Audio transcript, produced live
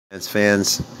As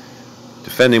fans,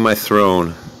 defending my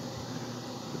throne.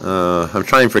 I'm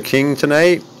trying for king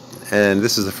tonight, and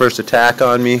this is the first attack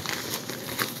on me.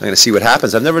 I'm going to see what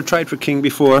happens. I've never tried for king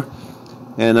before,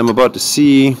 and I'm about to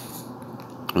see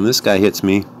when this guy hits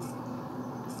me.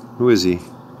 Who is he?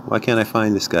 Why can't I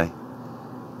find this guy?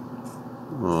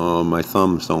 Oh, my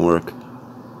thumbs don't work.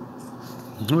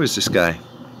 Who is this guy?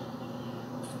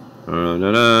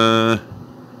 Da-da-da.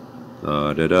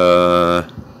 Da-da-da.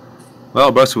 Well,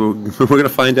 Bruce, we're going to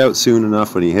find out soon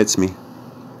enough when he hits me.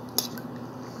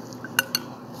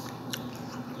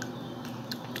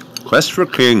 Quest for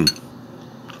king.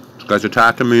 This guy's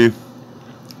attacking me.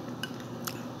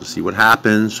 Let's see what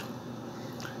happens.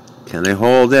 Can I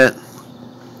hold it?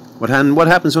 What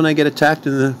happens when I get attacked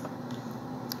in the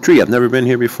tree? I've never been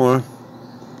here before.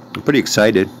 I'm pretty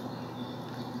excited.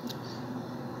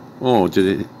 Oh,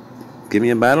 did it give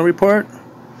me a battle report?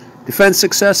 Defense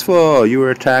successful. You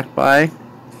were attacked by.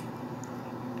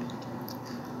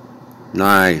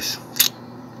 Nice.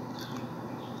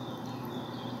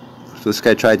 So this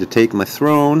guy tried to take my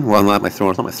throne. Well, not my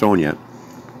throne. It's not my throne yet.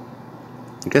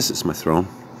 I guess it's my throne.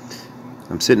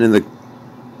 I'm sitting in the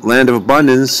land of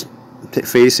abundance,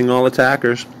 facing all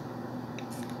attackers,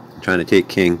 trying to take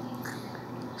king.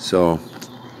 So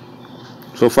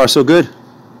far so good.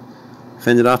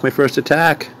 Fended off my first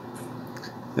attack.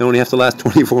 I only have to last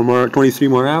 23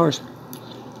 more hours.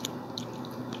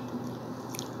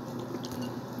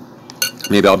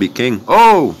 Maybe I'll be king.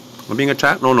 Oh! I'm being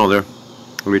attacked? No, they're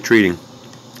retreating.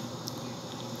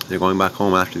 They're going back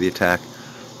home after the attack.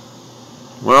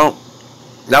 Well,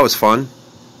 that was fun.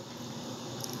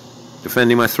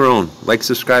 Defending my throne. Like,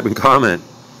 subscribe, and comment.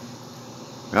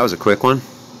 That was a quick one.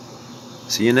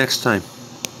 See you next time.